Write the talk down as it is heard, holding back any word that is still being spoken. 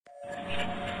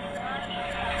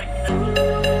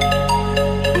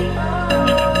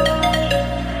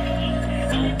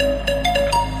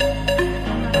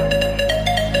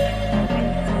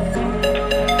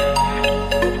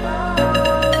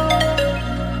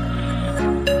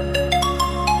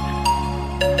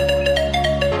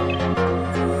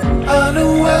I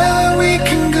know where we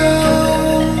can go.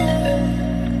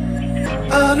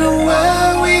 I know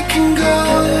where we can go.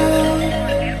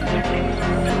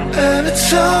 And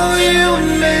it's all you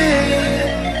and me.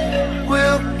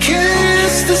 We'll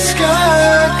kiss the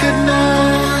sky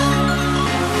goodnight.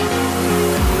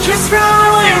 Just run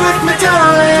away with me,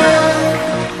 darling.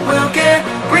 We'll get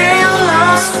real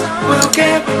lost. We'll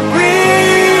get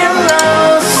real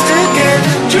lost again.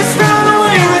 Just run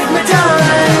away with me,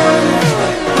 darling.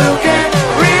 We'll get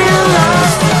real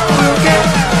lost. We'll get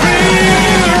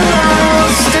real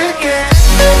lost again.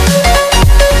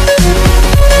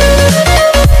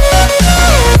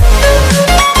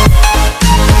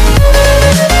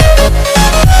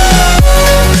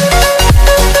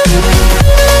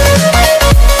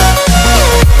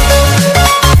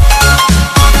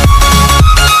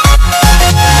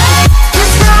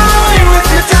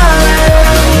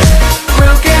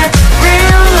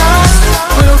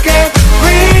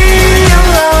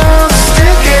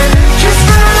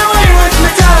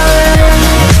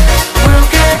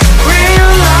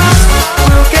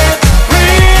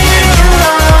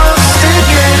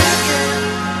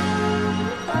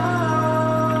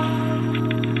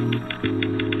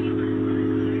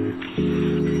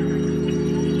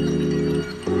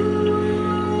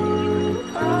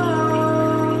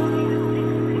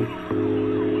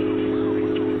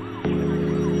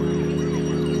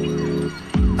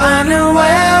 I know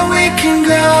where we can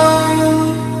go,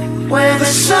 where the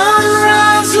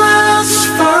sunrise lasts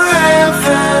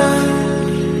forever.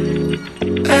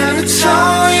 And it's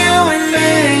all you and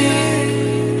me.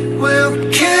 We'll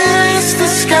kiss the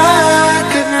sky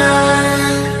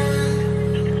goodnight.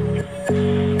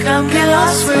 Come get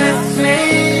lost with me.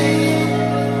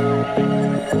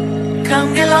 Come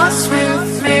get lost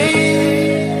with me.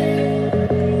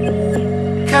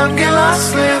 Come get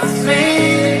lost with me.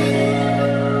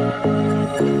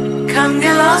 Come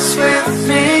get lost with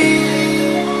me.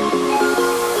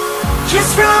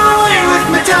 Just run away with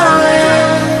me,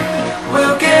 darling.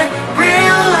 We'll get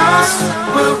real lost.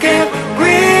 We'll get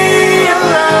real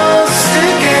lost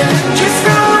again. Just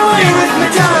run away with me,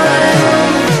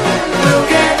 darling. We'll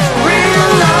get real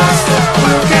lost.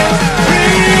 We'll get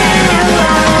real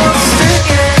lost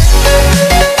again.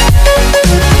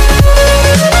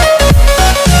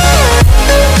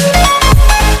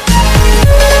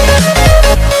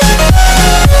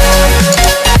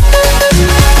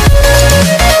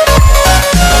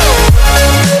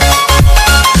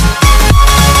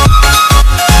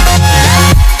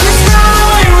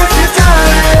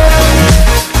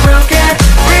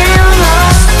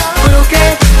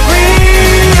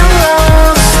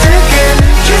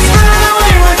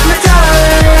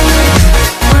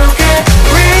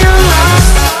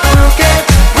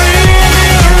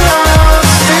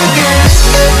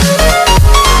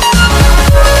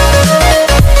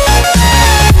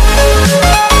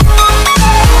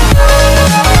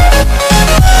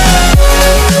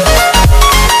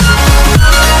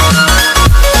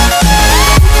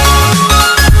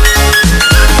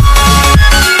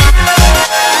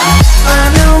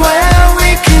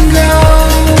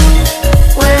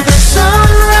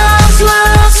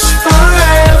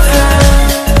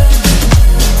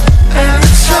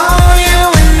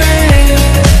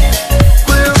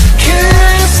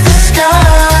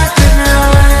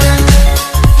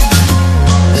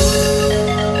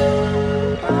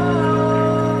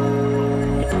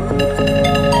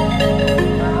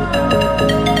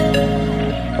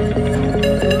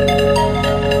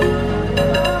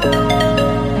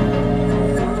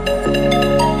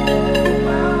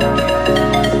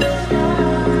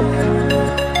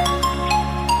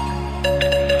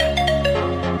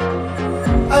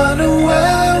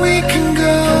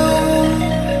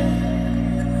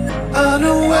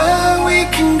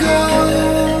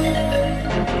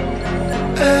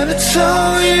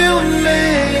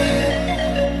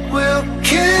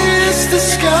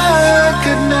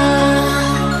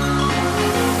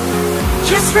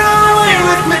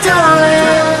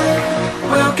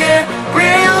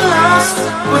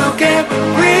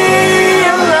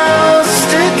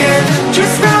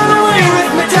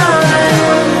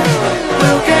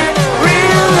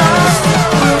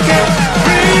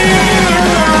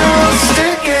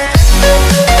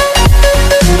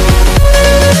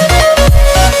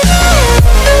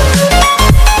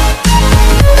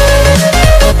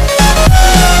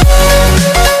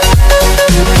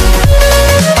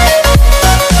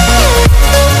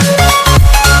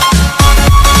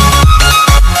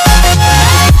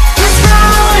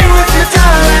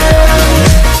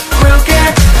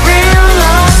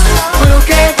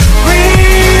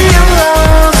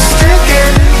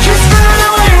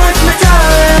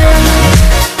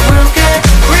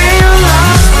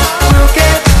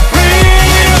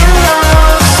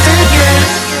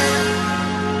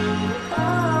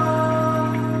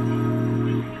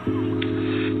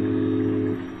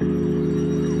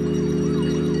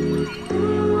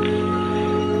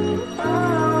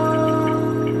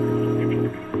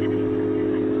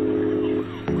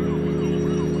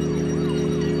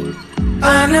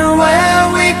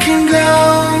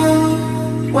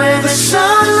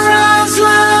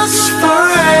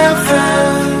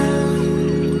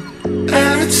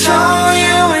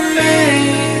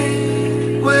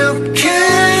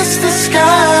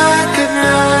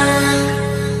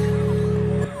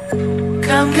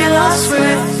 Come get lost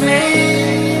with me.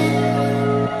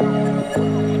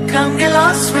 Come get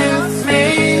lost with me.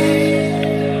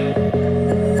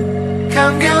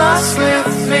 Come get lost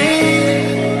with me.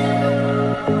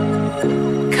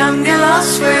 Come get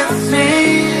lost with me.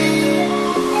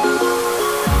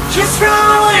 Just run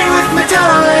away with me,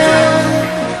 darling.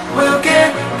 We'll get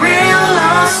real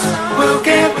lost. We'll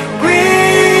get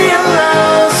real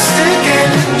lost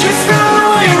again. Just run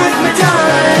away with me,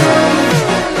 darling.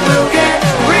 We'll get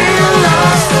real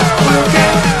lost. We'll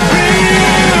get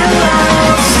real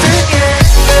lost again.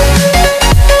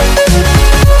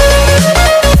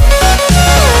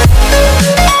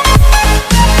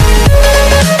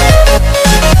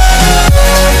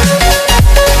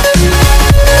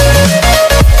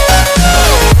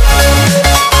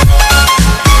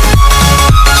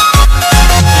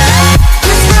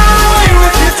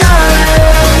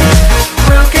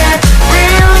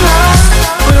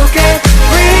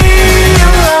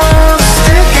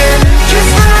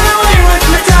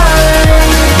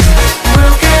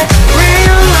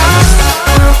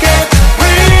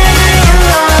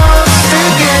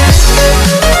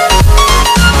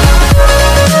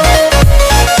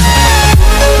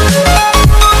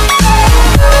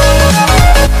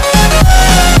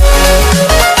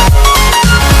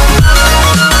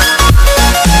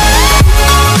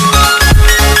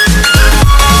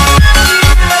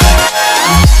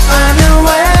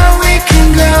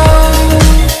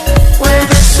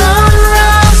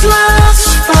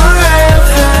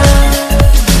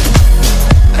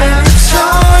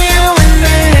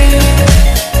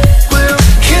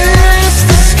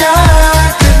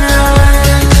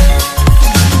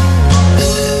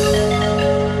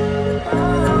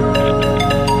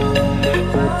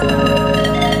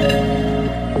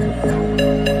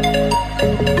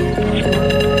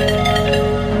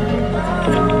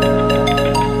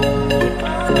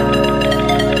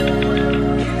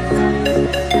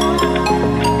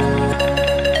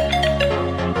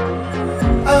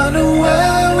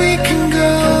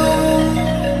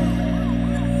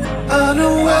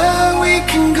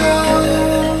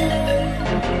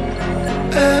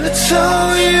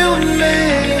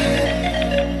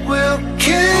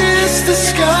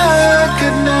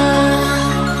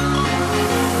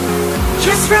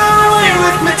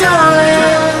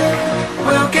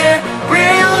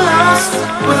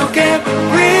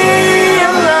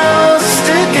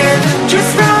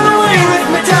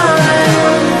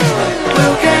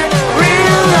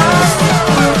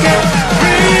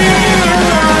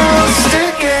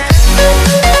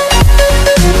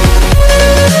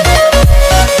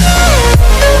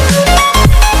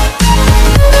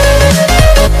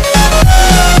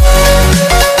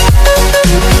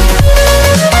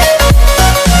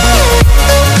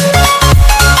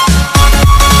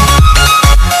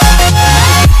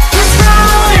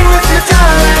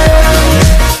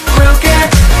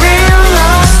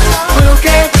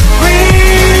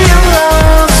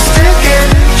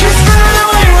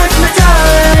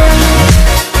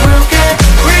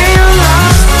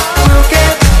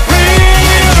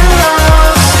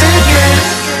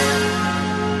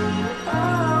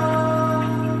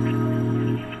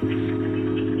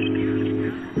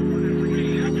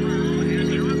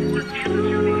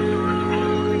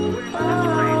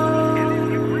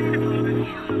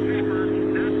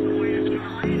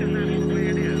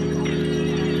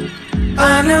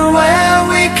 I know where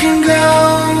we can go,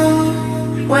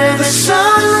 where the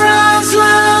sunrise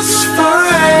lasts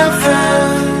forever,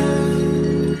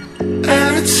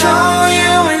 and it's all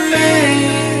you and me.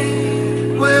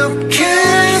 We'll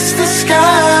kiss the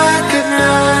sky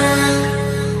goodnight.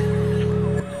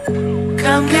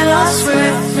 Come get lost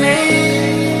with me.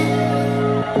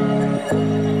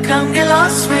 Come get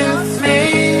lost with me.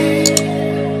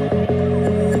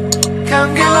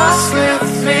 Come get lost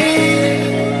with me.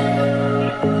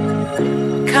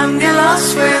 Come get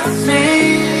lost with me.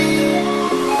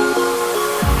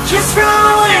 Just run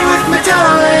away with me,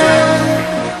 darling.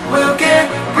 We'll get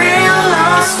real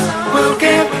lost. We'll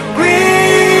get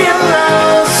real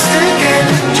lost again.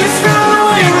 Just run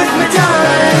away with me,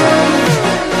 darling.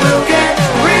 We'll get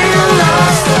real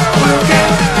lost. We'll get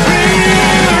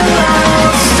real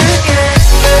lost again.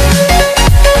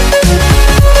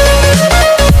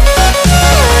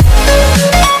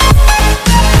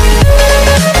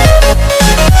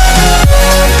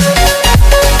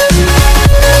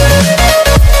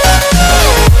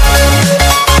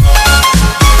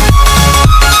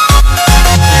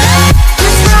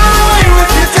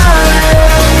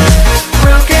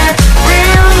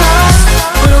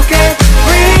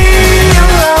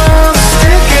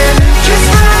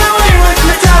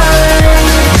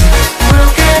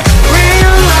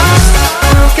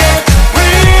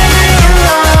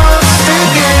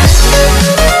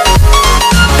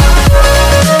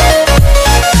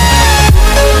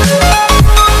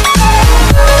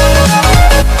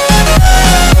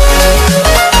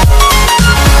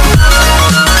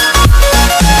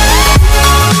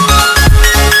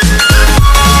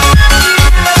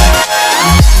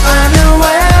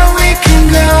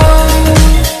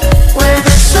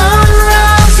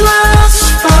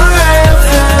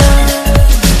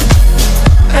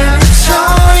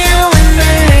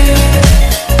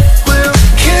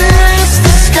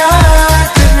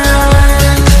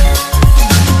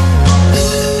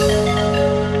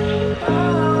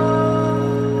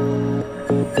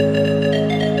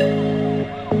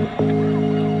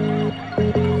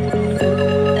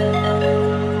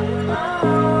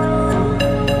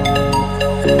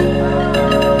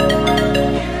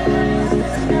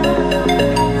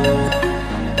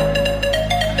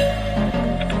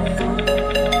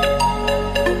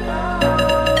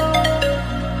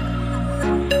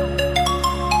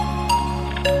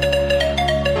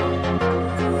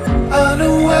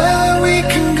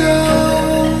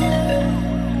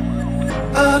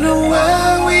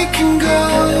 can go,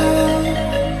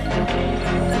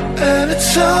 and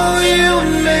it's all you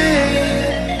and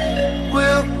me.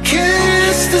 We'll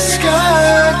kiss the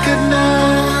sky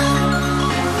goodnight.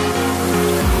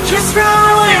 Just run